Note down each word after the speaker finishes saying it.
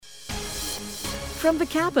From the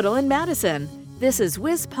Capitol in Madison, this is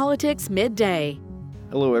WisPolitics Midday.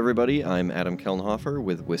 Hello, everybody. I'm Adam Kelnhofer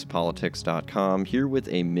with WisPolitics.com, here with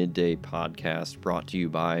a midday podcast brought to you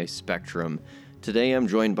by Spectrum. Today, I'm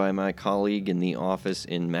joined by my colleague in the office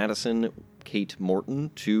in Madison, Kate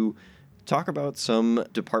Morton, to talk about some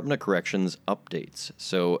Department of Corrections updates.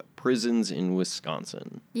 So, prisons in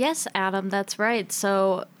Wisconsin. Yes, Adam, that's right.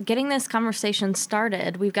 So, getting this conversation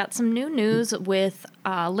started, we've got some new news with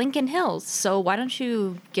Lincoln Hills. So, why don't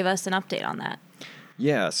you give us an update on that?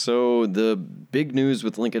 Yeah, so the big news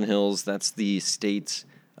with Lincoln Hills, that's the state's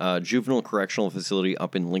juvenile correctional facility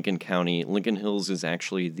up in Lincoln County. Lincoln Hills is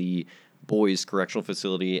actually the boys' correctional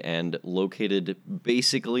facility, and located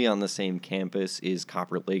basically on the same campus is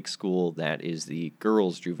Copper Lake School. That is the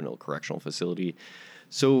girls' juvenile correctional facility.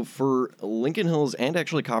 So for Lincoln Hills and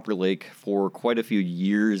actually Copper Lake, for quite a few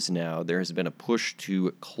years now, there has been a push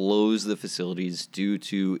to close the facilities due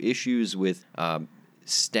to issues with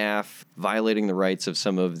staff violating the rights of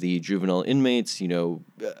some of the juvenile inmates,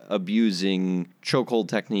 abusing chokehold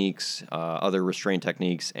techniques, other restraint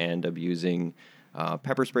techniques, and abusing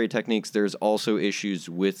pepper spray techniques. There's also issues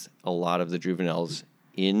with a lot of the juveniles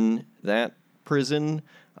in that prison,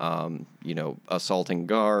 assaulting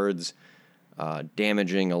guards,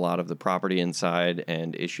 damaging a lot of the property inside,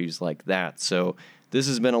 and issues like that. So this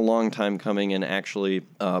has been a long time coming, and actually,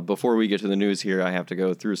 before we get to the news here, I have to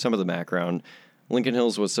go through some of the background. Lincoln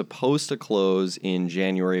Hills was supposed to close in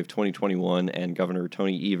January of 2021, and Governor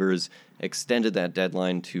Tony Evers extended that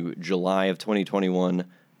deadline to July of 2021.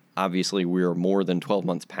 Obviously, we are more than 12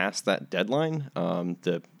 months past that deadline,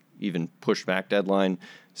 the even pushed back deadline.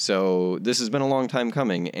 So this has been a long time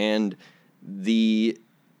coming, and the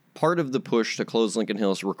part of the push to close Lincoln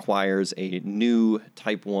Hills requires a new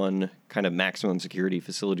Type 1 kind of maximum security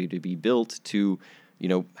facility to be built to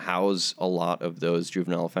house a lot of those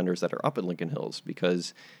juvenile offenders that are up at Lincoln Hills,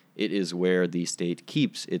 because it is where the state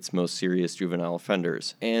keeps its most serious juvenile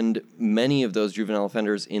offenders. And many of those juvenile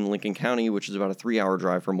offenders in Lincoln County, which is about a 3-hour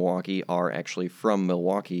drive from Milwaukee, are actually from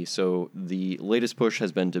Milwaukee. So the latest push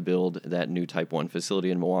has been to build that new Type 1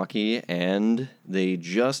 facility in Milwaukee, and they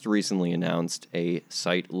just recently announced a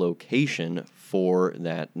site location for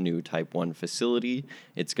that new Type 1 facility.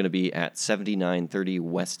 It's going to be at 7930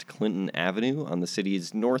 West Clinton Avenue on the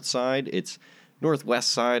city's north side. It's northwest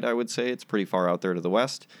side, I would say. It's pretty far out there to the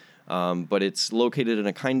west. But it's located in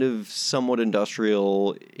a kind of somewhat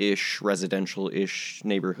industrial-ish, residential-ish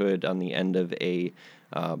neighborhood on the end of a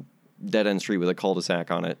dead-end street with a cul-de-sac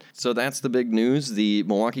on it. So that's the big news. The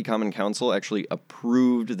Milwaukee Common Council actually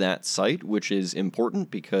approved that site, which is important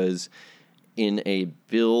because in a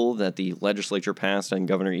bill that the legislature passed and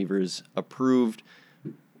Governor Evers approved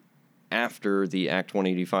after the Act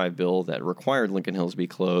 185 bill that required Lincoln Hills be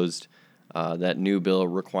closed, that new bill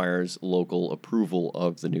requires local approval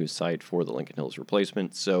of the new site for the Lincoln Hills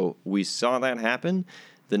replacement. So we saw that happen.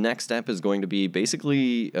 The next step is going to be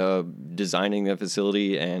basically designing the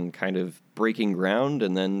facility and kind of breaking ground,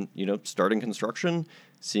 and then, starting construction,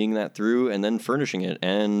 seeing that through, and then furnishing it.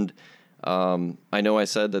 And I know I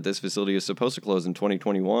said that this facility is supposed to close in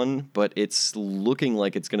 2021, but it's looking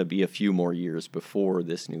like it's going to be a few more years before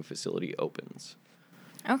this new facility opens.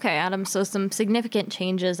 Okay, Adam, so some significant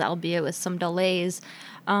changes, albeit with some delays.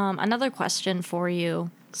 Another question for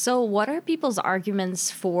you. So what are people's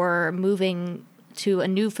arguments for moving to a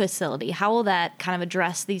new facility? How will that kind of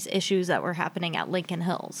address these issues that were happening at Lincoln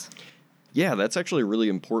Hills? Yeah, that's actually a really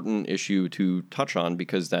important issue to touch on,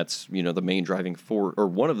 because that's, the main driving force, or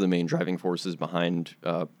one of the main driving forces behind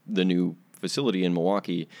the new facility in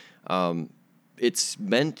Milwaukee. It's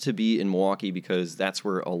meant to be in Milwaukee because that's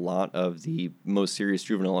where a lot of the most serious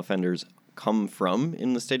juvenile offenders come from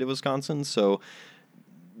in the state of Wisconsin. So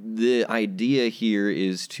the idea here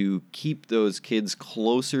is to keep those kids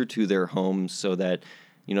closer to their homes so that,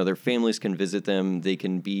 their families can visit them. They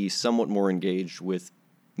can be somewhat more engaged with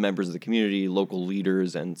members of the community, local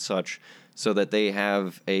leaders, and such, so that they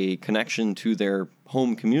have a connection to their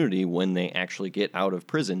home community when they actually get out of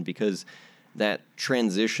prison, because that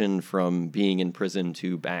transition from being in prison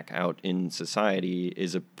to back out in society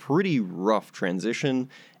is a pretty rough transition,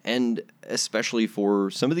 and especially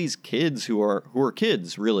for some of these kids who are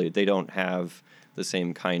kids, really. They don't have the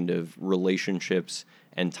same kind of relationships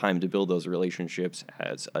and time to build those relationships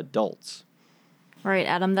as adults. Right,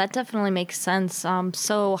 Adam, that definitely makes sense.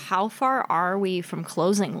 So how far are we from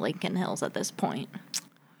closing Lincoln Hills at this point?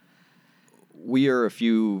 We are a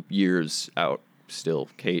few years out still,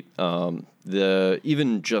 Kate.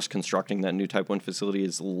 Even just constructing that new Type 1 facility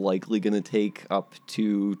is likely going to take up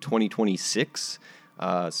to 2026,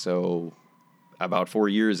 so about 4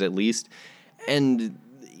 years at least. And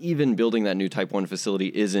even building that new Type 1 facility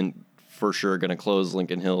isn't for sure going to close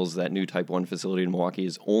Lincoln Hills. That new Type 1 facility in Milwaukee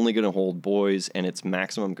is only going to hold boys, and its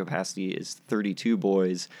maximum capacity is 32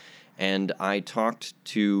 boys. And I talked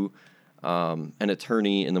to an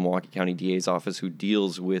attorney in the Milwaukee County DA's office who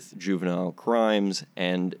deals with juvenile crimes,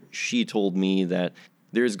 and she told me that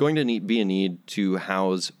there's going to be a need to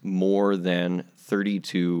house more than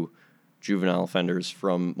 32 juvenile offenders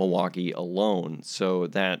from Milwaukee alone. So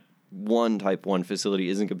that one Type 1 facility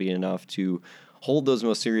isn't going to be enough to hold those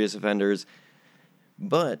most serious offenders.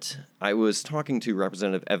 But I was talking to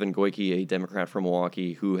Representative Evan Goyke, a Democrat from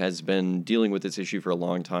Milwaukee, who has been dealing with this issue for a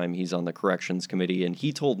long time. He's on the Corrections Committee, and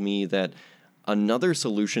he told me that another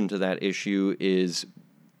solution to that issue is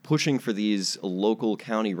pushing for these local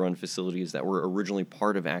county-run facilities that were originally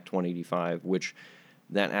part of Act 185, which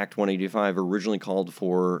that Act 185 originally called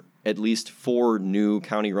for at least 4 new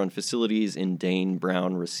county-run facilities in Dane,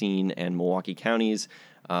 Brown, Racine, and Milwaukee counties.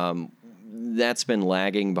 That's been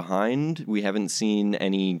lagging behind. We haven't seen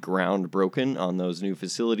any ground broken on those new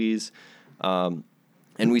facilities. And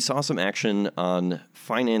we saw some action on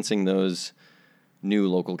financing those new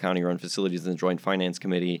local county-run facilities in the Joint Finance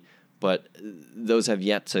Committee, but those have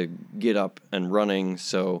yet to get up and running.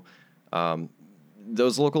 So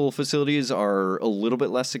those local facilities are a little bit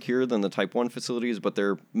less secure than the Type 1 facilities, but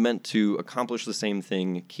they're meant to accomplish the same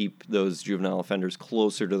thing, keep those juvenile offenders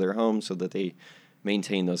closer to their homes so that they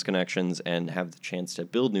maintain those connections and have the chance to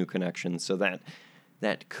build new connections. So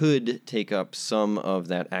that could take up some of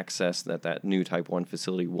that access that new Type 1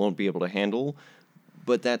 facility won't be able to handle.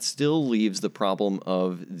 But that still leaves the problem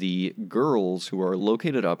of the girls who are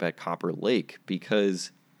located up at Copper Lake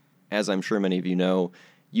because, as I'm sure many of you know,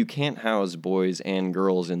 you can't house boys and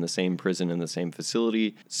girls in the same prison in the same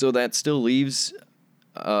facility. So that still leaves,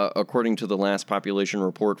 according to the last population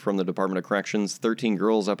report from the Department of Corrections, 13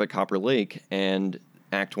 girls up at Copper Lake, and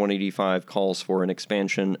Act 185 calls for an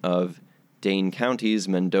expansion of Dane County's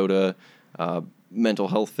Mendota mental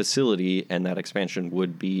health facility, and that expansion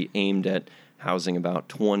would be aimed at housing about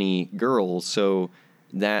 20 girls. So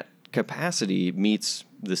that capacity meets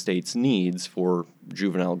the state's needs for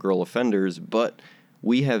juvenile girl offenders, but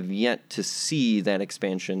we have yet to see that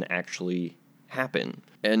expansion actually happen.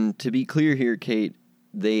 And to be clear here, Kate,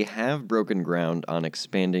 they have broken ground on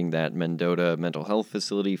expanding that Mendota mental health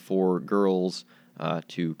facility for girls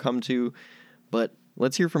to come to, but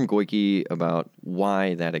let's hear from Goyke about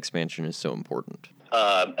why that expansion is so important.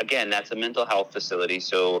 Again, that's a mental health facility,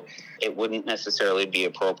 so it wouldn't necessarily be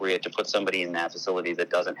appropriate to put somebody in that facility that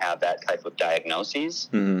doesn't have that type of diagnoses.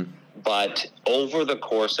 Mm-hmm. But over the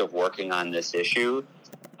course of working on this issue,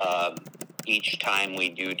 each time we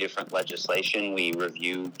do different legislation, we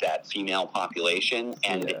review that female population,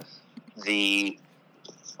 and the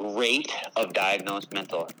rate of diagnosed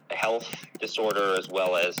mental health disorder as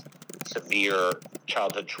well as severe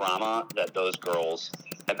childhood trauma that those girls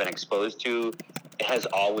have been exposed to has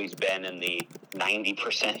always been in the 90%,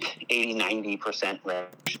 80-90%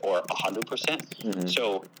 range or 100%. Mm-hmm.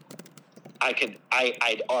 So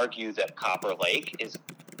I'd argue that Copper Lake is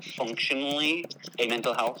functionally a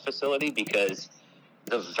mental health facility because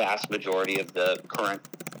the vast majority of the current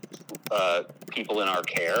people in our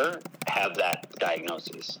care have that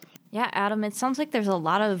diagnosis. Yeah, Adam, it sounds like there's a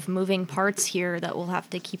lot of moving parts here that we'll have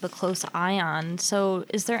to keep a close eye on. So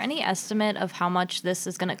is there any estimate of how much this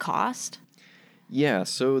is going to cost? Yeah,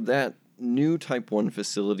 so that new Type 1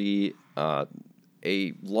 facility,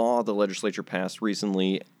 a law the legislature passed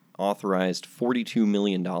recently authorized $42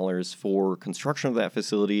 million for construction of that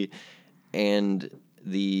facility, and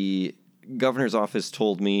the governor's office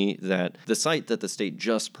told me that the site that the state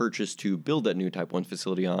just purchased to build that new Type 1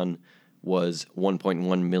 facility on was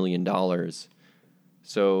 $1.1 million.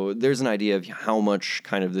 So there's an idea of how much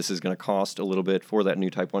kind of this is going to cost a little bit for that new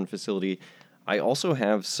Type 1 facility. I also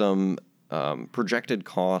have some projected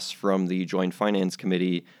costs from the Joint Finance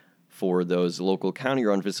Committee for those local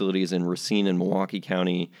county-run facilities in Racine and Milwaukee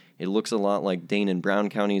County. It looks a lot like Dane and Brown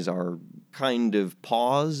counties are kind of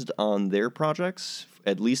paused on their projects,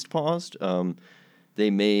 at least paused. They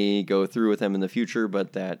may go through with them in the future,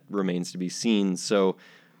 but that remains to be seen. So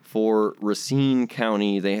for Racine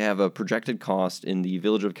County, they have a projected cost in the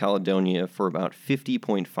village of Caledonia for about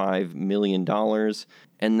 $50.5 million,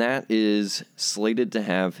 and that is slated to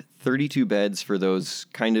have 32 beds for those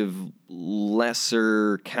kind of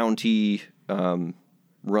lesser county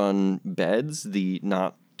run beds, the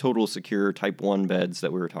not total secure Type 1 beds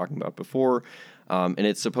that we were talking about before, and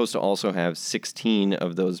it's supposed to also have 16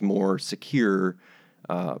 of those more secure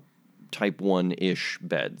Type 1-ish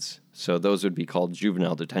beds. So those would be called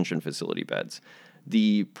juvenile detention facility beds.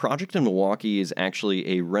 The project in Milwaukee is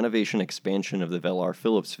actually a renovation expansion of the Velar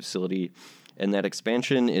Phillips facility, and that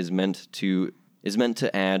expansion is meant to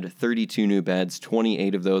add 32 new beds.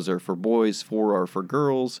 28 of those are for boys, 4 are for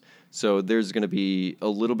girls. So there's going to be a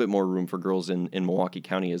little bit more room for girls in Milwaukee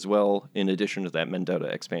County as well, in addition to that Mendota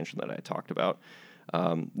expansion that I talked about.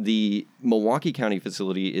 The Milwaukee County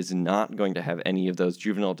facility is not going to have any of those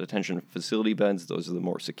juvenile detention facility beds. Those are the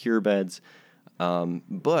more secure beds.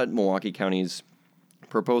 But Milwaukee County's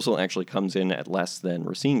proposal actually comes in at less than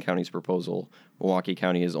Racine County's proposal. Milwaukee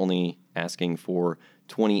County is only asking for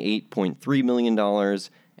 $28.3 million,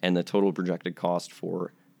 and the total projected cost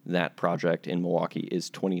for that project in Milwaukee is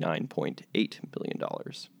 $29.8 million.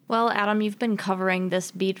 Well, Adam, you've been covering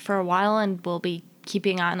this beat for a while, and we'll be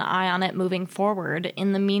keeping an eye on it moving forward.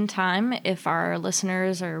 In the meantime, if our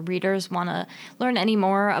listeners or readers want to learn any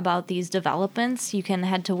more about these developments, you can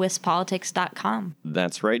head to wispolitics.com.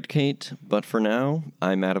 That's right, Kate. But for now,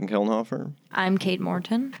 I'm Adam Kellenhofer. I'm Kate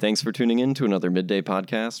Morton. Thanks for tuning in to another Midday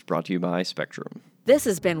podcast brought to you by Spectrum. This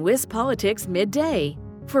has been WisPolitics Midday.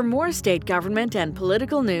 For more state government and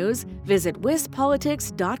political news, visit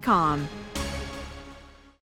wispolitics.com.